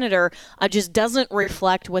state senator, just doesn't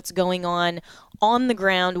reflect what's going on the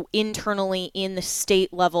ground internally in the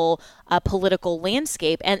state level political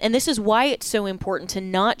landscape. And this is why it's so important to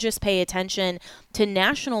not just pay attention to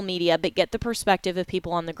national media, but get the perspective of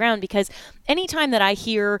people on the ground. Because anytime that I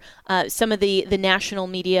hear some of the national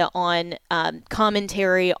media on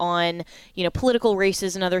commentary on, political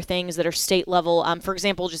races and other things that are state level, for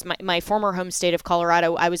example, just my former home state of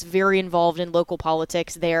Colorado, I was very involved in local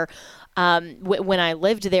politics there when I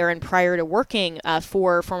lived there and prior to working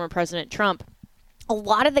for former President Trump. A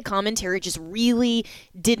lot of the commentary just really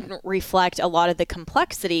didn't reflect a lot of the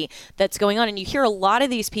complexity that's going on. And you hear a lot of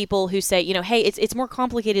these people who say, hey, it's more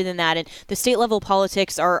complicated than that. And the state level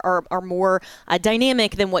politics are more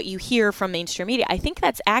dynamic than what you hear from mainstream media. I think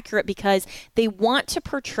that's accurate because they want to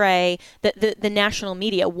portray, the national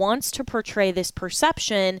media wants to portray this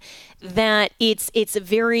perception that it's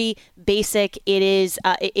very basic.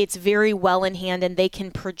 It's very well in hand, and they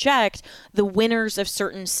can project the winners of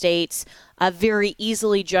certain states very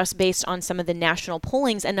easily just based on some of the national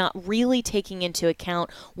pollings and not really taking into account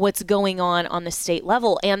what's going on the state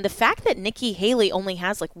level. And the fact that Nikki Haley only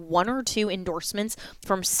has like 1 or 2 endorsements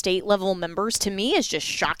from state level members, to me, is just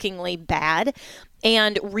shockingly bad.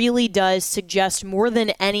 And really does suggest more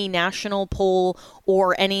than any national poll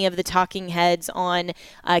or any of the talking heads on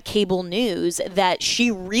cable news that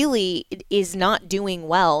she really is not doing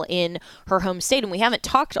well in her home state. And we haven't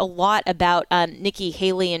talked a lot about Nikki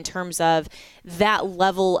Haley in terms of that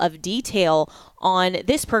level of detail on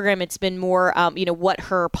this program. It's been more, what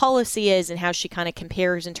her policy is and how she kind of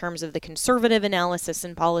compares in terms of the conservative analysis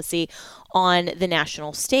and policy on the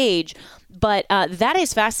national stage. But that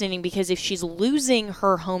is fascinating because if she's losing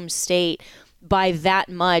her home state by that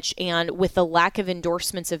much and with the lack of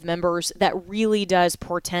endorsements of members, that really does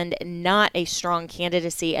portend not a strong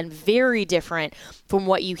candidacy and very different from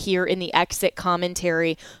what you hear in the exit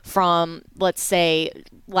commentary from, let's say,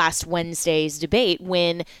 last Wednesday's debate,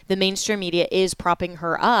 when the mainstream media is propping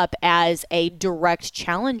her up as a direct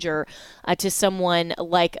challenger to someone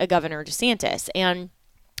like a Governor DeSantis. And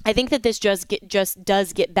I think that this just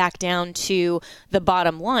does get back down to the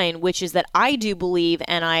bottom line, which is that I do believe,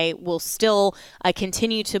 and I will still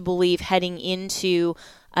continue to believe heading into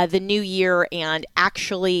the new year and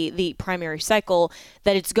actually the primary cycle,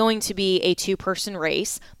 that it's going to be a 2-person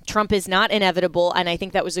race. Trump is not inevitable, and I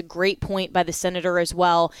think that was a great point by the senator as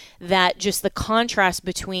well, that just the contrast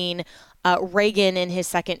between Reagan in his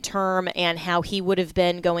second term and how he would have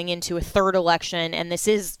been going into a third election, and this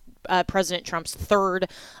is President Trump's third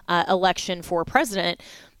election for president,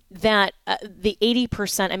 that the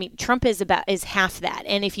 80%, Trump is half that.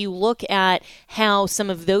 And if you look at how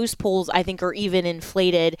some of those polls, I think, are even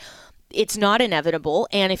inflated, it's not inevitable.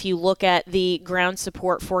 And if you look at the ground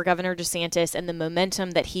support for Governor DeSantis and the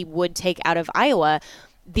momentum that he would take out of Iowa,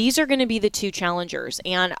 these are going to be the 2 challengers.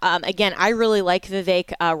 And again, I really like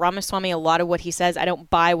Vivek Ramaswamy. A lot of what he says, I don't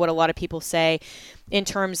buy what a lot of people say in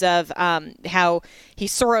terms of how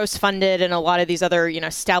he's Soros funded and a lot of these other,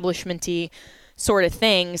 establishment-y sort of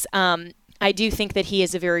things. I do think that he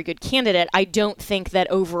is a very good candidate. I don't think that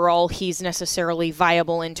overall he's necessarily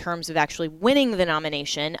viable in terms of actually winning the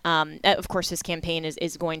nomination. Of course, his campaign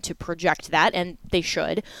is going to project that, and they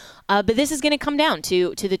should. But this is going to come down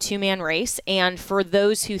to the two-man race. And for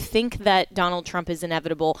those who think that Donald Trump is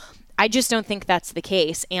inevitable, I just don't think that's the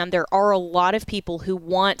case. And there are a lot of people who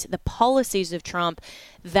want the policies of Trump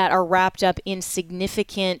that are wrapped up in a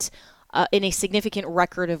significant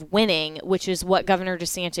record of winning, which is what Governor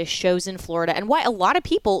DeSantis shows in Florida, and why a lot of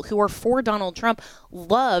people who are for Donald Trump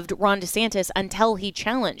loved Ron DeSantis until he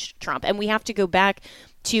challenged Trump. And we have to go back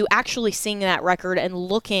to actually seeing that record and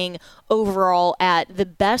looking overall at the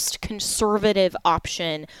best conservative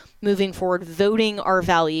option moving forward, voting our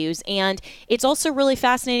values. And it's also really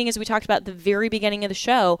fascinating, as we talked about at the very beginning of the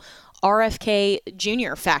show, RFK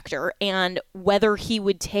Jr. factor and whether he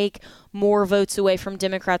would take more votes away from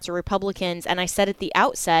Democrats or Republicans. And I said at the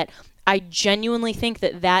outset, I genuinely think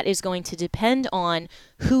that that is going to depend on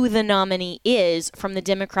who the nominee is from the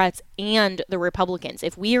Democrats and the Republicans.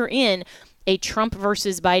 If we are in a Trump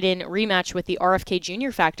versus Biden rematch with the RFK Jr.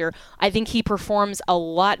 factor, I think he performs a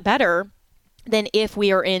lot better than if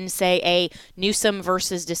we are in, say, a Newsom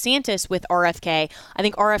versus DeSantis with RFK. I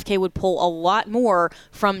think RFK would pull a lot more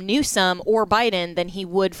from Newsom or Biden than he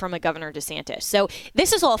would from a Governor DeSantis. So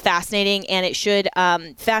this is all fascinating, and it should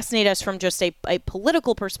fascinate us from just a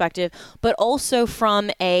political perspective, but also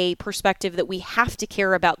from a perspective that we have to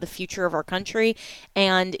care about the future of our country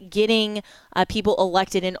and getting people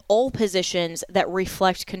elected in all positions that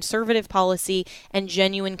reflect conservative policy and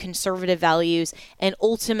genuine conservative values and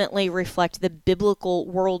ultimately reflect the biblical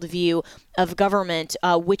worldview of government,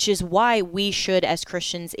 which is why we should, as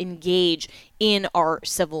Christians, engage in our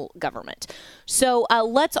civil government. So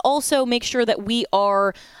let's also make sure that we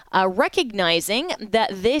are recognizing that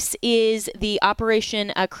this is the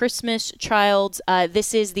Operation Christmas Child.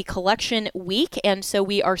 This is the collection week, and so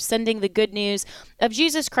we are sending the good news of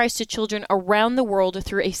Jesus Christ to children around the world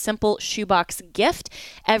through a simple shoebox gift.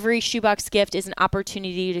 Every shoebox gift is an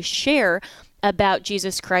opportunity to share about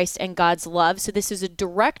Jesus Christ and God's love. So this is a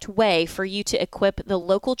direct way for you to equip the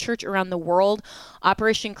local church around the world.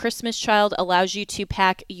 Operation Christmas Child allows you to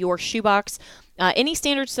pack your shoebox, any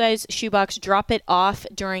standard size shoebox, drop it off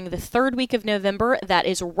during the third week of November. That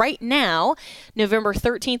is right now, November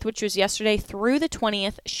 13th, which was yesterday, through the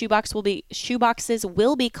 20th. Shoeboxes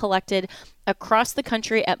will be collected across the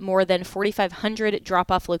country at more than 4,500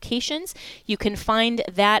 drop-off locations. You can find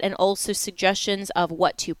that and also suggestions of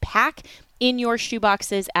what to pack in your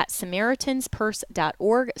shoeboxes at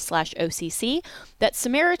SamaritansPurse.org/OCC. That's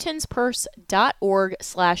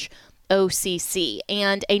SamaritansPurse.org/OCC.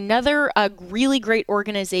 And another really great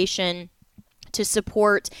organization to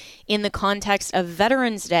support in the context of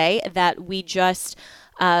Veterans Day that we just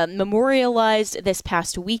memorialized this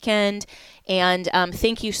past weekend. And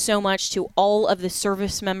thank you so much to all of the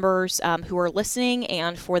service members who are listening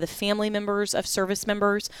and for the family members of service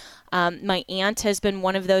members. My aunt has been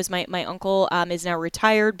one of those. My uncle is now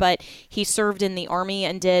retired, but he served in the Army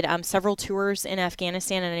and did several tours in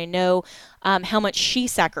Afghanistan. And I know how much she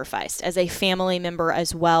sacrificed as a family member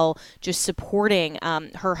as well, just supporting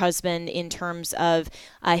her husband in terms of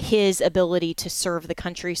his ability to serve the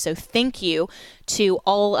country. So thank you to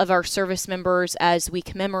all of our service members as we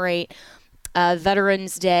commemorate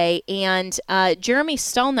Veterans Day. And Jeremy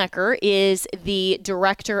Stalnecker is the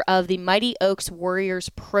director of the Mighty Oaks Warriors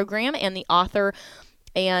program and the author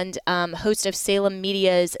and host of Salem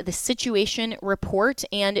Media's The Situation Report.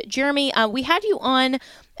 And Jeremy, we had you on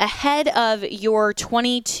ahead of your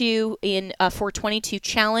 22 in 422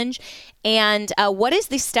 challenge. And what is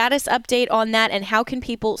the status update on that, and how can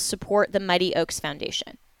people support the Mighty Oaks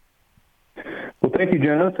Foundation? Well, thank you,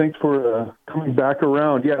 Jenna. Thanks for coming back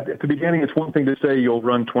around. Yeah, at the beginning, it's one thing to say you'll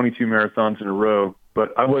run 22 marathons in a row,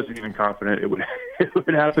 but I wasn't even confident it would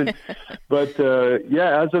happen. But,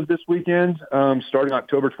 as of this weekend, starting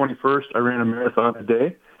October 21st, I ran a marathon a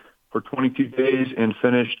day for 22 days and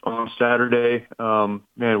finished on Saturday.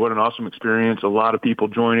 Man, what an awesome experience. A lot of people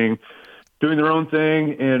joining, doing their own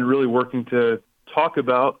thing, and really working to talk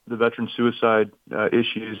about the veteran suicide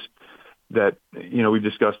issues that, we've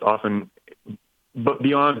discussed often, but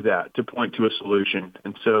beyond that, to point to a solution.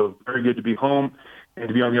 And so very good to be home and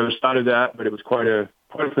to be on the other side of that, but it was quite a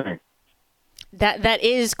thing. That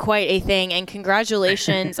is quite a thing, and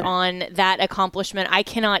congratulations on that accomplishment. I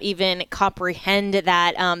cannot even comprehend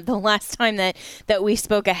that. The last time that we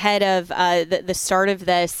spoke ahead of the start of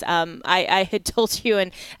this, I had told you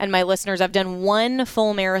and my listeners, I've done one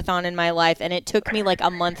full marathon in my life, and it took me like a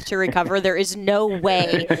month to recover. There is no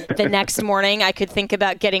way the next morning I could think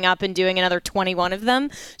about getting up and doing another 21 of them.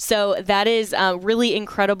 So that is really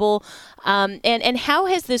incredible. And how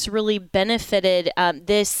has this really benefited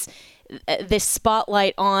this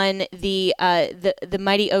spotlight on the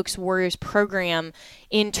Mighty Oaks Warriors program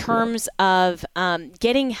in terms of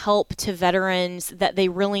getting help to veterans that they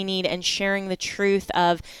really need and sharing the truth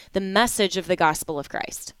of the message of the gospel of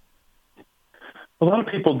Christ? A lot of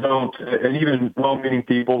people don't, and even well-meaning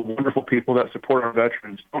people, wonderful people that support our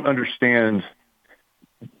veterans, don't understand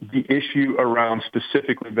the issue around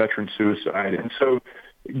specifically veteran suicide. And so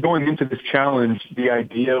going into this challenge, the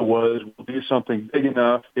idea was we'll do something big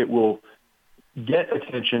enough, it will get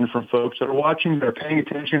attention from folks that are watching, that are paying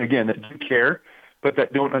attention, again, that do care, but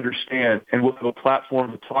that don't understand. And we'll have a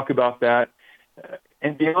platform to talk about that.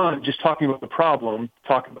 And beyond just talking about the problem,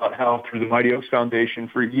 talk about how through the Mighty Oaks Foundation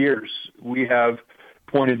for years, we have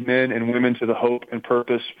pointed men and women to the hope and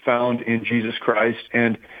purpose found in Jesus Christ.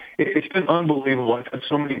 And it's been unbelievable. I've had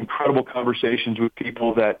so many incredible conversations with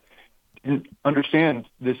people that didn't understand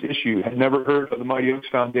this issue, had never heard of the Mighty Oaks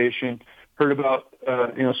Foundation, heard about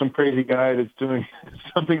some crazy guy that's doing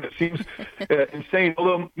something that seems insane,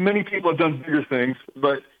 although many people have done bigger things.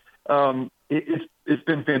 But it's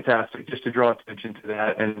been fantastic just to draw attention to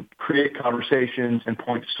that and create conversations and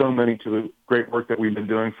point so many to the great work that we've been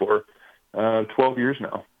doing for 12 years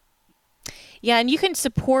now. Yeah, and you can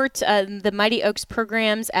support the Mighty Oaks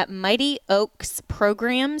programs at Mighty Oaks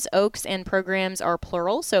Programs. Oaks and programs are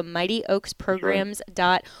plural, so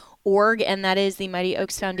mightyoaksprograms.org, and that is the Mighty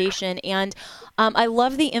Oaks Foundation. And I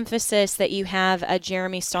love the emphasis that you have,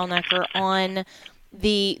 Jeremy Stalnecker, on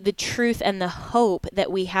the truth and the hope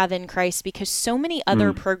that we have in Christ, because so many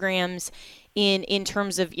other programs in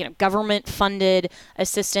terms of government funded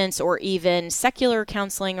assistance or even secular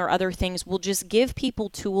counseling or other things will just give people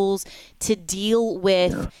tools to deal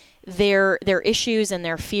with their issues and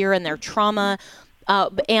their fear and their trauma.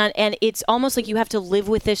 And it's almost like you have to live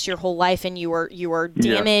with this your whole life, and you are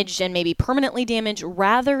damaged and maybe permanently damaged,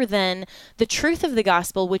 rather than the truth of the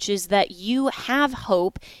gospel, which is that you have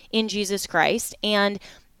hope in Jesus Christ, and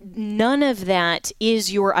none of that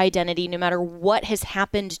is your identity, no matter what has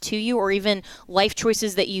happened to you, or even life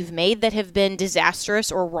choices that you've made that have been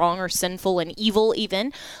disastrous or wrong or sinful and evil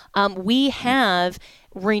even. We have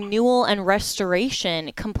renewal and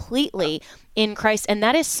restoration completely in Christ, and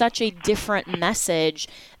that is such a different message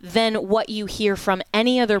than what you hear from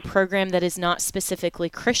any other program that is not specifically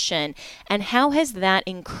Christian. And how has that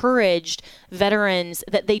encouraged veterans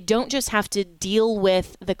that they don't just have to deal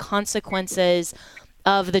with the consequences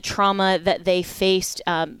of the trauma that they faced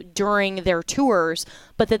during their tours,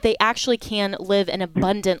 but that they actually can live an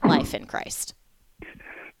abundant life in Christ?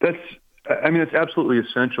 It's absolutely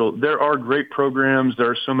essential. There are great programs. There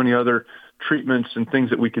are so many other treatments and things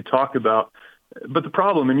that we could talk about. But the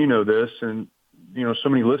problem, and you know this, and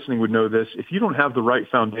somebody listening would know this, if you don't have the right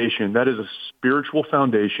foundation, that is a spiritual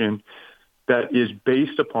foundation that is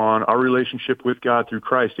based upon our relationship with God through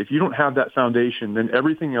Christ. If you don't have that foundation, then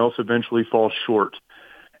everything else eventually falls short.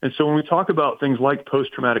 And so when we talk about things like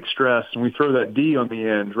post-traumatic stress, and we throw that D on the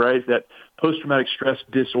end, right, that post-traumatic stress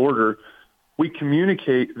disorder, we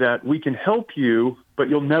communicate that we can help you, but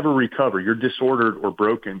you'll never recover. You're disordered or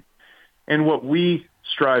broken. And what we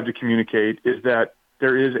strive to communicate is that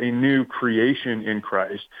there is a new creation in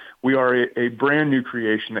Christ. We are a brand new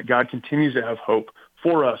creation, that God continues to have hope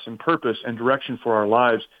for us and purpose and direction for our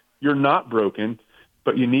lives. You're not broken,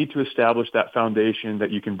 but you need to establish that foundation that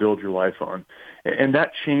you can build your life on. And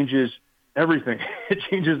that changes everything. It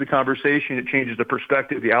changes the conversation. It changes the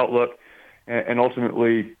perspective, the outlook, and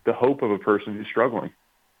ultimately the hope of a person who's struggling.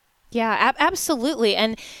 Yeah, absolutely.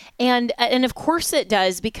 And of course it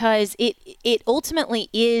does, because it ultimately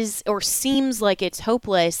is, or seems like it's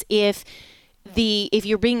hopeless if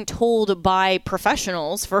you're being told by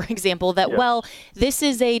professionals, for example, that, well, this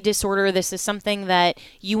is a disorder, this is something that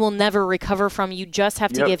you will never recover from, you just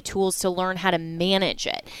have to give tools to learn how to manage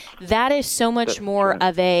it. That is so much more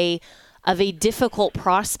of a difficult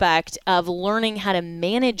prospect of learning how to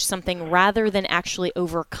manage something rather than actually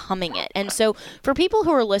overcoming it. And so for people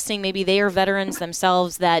who are listening, maybe they are veterans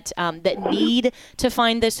themselves that need to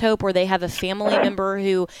find this hope, or they have a family member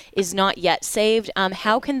who is not yet saved,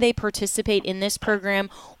 how can they participate in this program?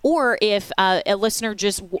 Or if a listener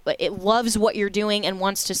just loves what you're doing and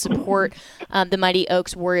wants to support the Mighty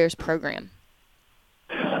Oaks Warriors program?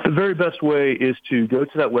 The very best way is to go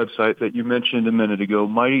to that website that you mentioned a minute ago,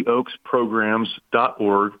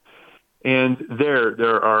 mightyoaksprograms.org. And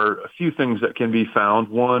there are a few things that can be found.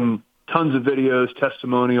 One, tons of videos,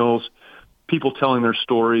 testimonials, people telling their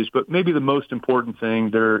stories. But maybe the most important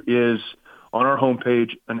thing, there is on our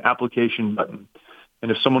homepage an application button.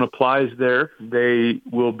 And if someone applies there, they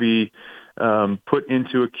will be put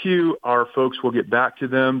into a queue. Our folks will get back to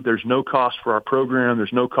them. There's no cost for our program.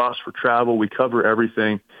 There's no cost for travel. We cover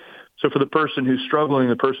everything. So for the person who's struggling,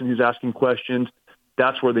 the person who's asking questions,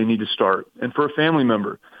 that's where they need to start. And for a family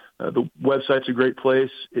member, the website's a great place.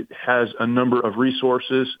 It has a number of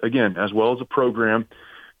resources, again, as well as a program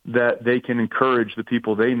that they can encourage the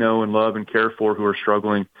people they know and love and care for who are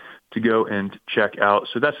struggling to go and check out.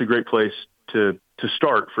 So that's a great place to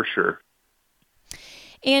start for sure.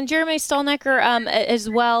 And Jeremy Stalnecker, as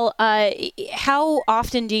well, how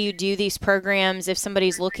often do you do these programs if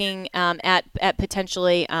somebody's looking at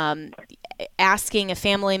potentially asking a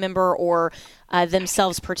family member or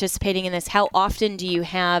themselves participating in this? How often do you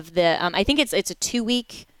have the? I think it's a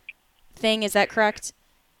 2-week thing. Is that correct?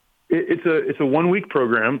 It's a 1-week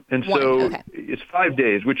program, and it's 5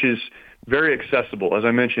 days, which is very accessible. As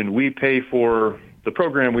I mentioned, we pay for the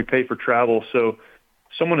program, we pay for travel, so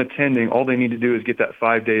someone attending, all they need to do is get that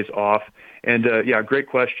 5 days off. And great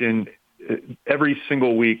question. Every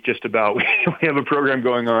single week, just about, we have a program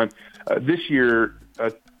going on. This year,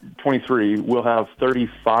 23, we'll have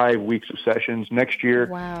 35 weeks of sessions. Next year,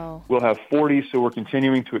 we'll have 40, so we're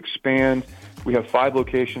continuing to expand. We have 5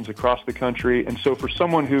 locations across the country. And so for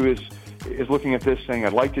someone who is looking at this saying,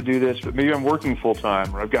 I'd like to do this, but maybe I'm working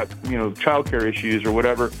full-time, or I've got, childcare issues or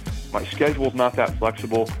whatever, my schedule's not that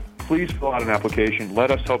flexible, please fill out an application.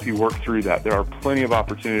 Let us help you work through that. There are plenty of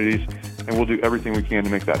opportunities, and we'll do everything we can to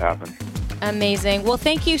make that happen. Amazing. Well,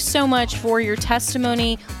 thank you so much for your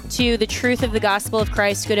testimony to the truth of the gospel of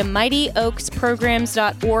Christ. Go to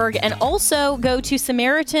mightyoaksprograms.org and also go to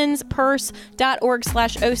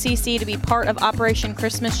SamaritansPurse.org/OCC to be part of Operation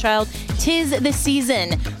Christmas Child. 'Tis the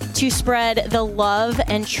season to spread the love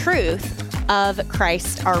and truth of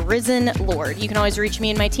Christ, our risen Lord. You can always reach me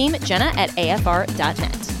and my team, Jenna at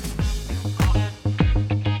afr.net.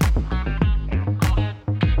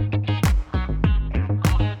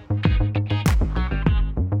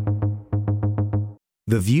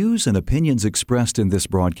 The views and opinions expressed in this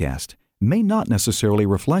broadcast may not necessarily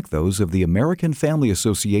reflect those of the American Family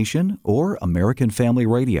Association or American Family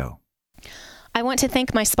Radio. I want to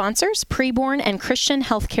thank my sponsors, Preborn and Christian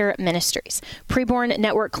Healthcare Ministries. Preborn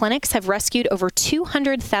Network clinics have rescued over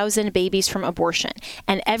 200,000 babies from abortion,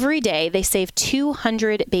 and every day they save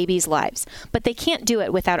 200 babies' lives. But they can't do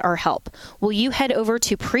it without our help. Will you head over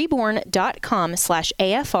to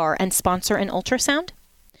preborn.com/AFR and sponsor an ultrasound?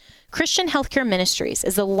 Christian Healthcare Ministries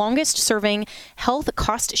is the longest-serving health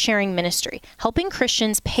cost-sharing ministry, helping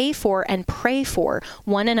Christians pay for and pray for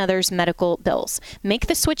one another's medical bills. Make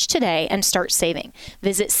the switch today and start saving.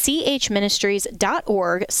 Visit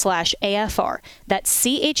chministries.org/AFR. That's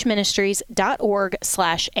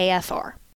chministries.org/AFR.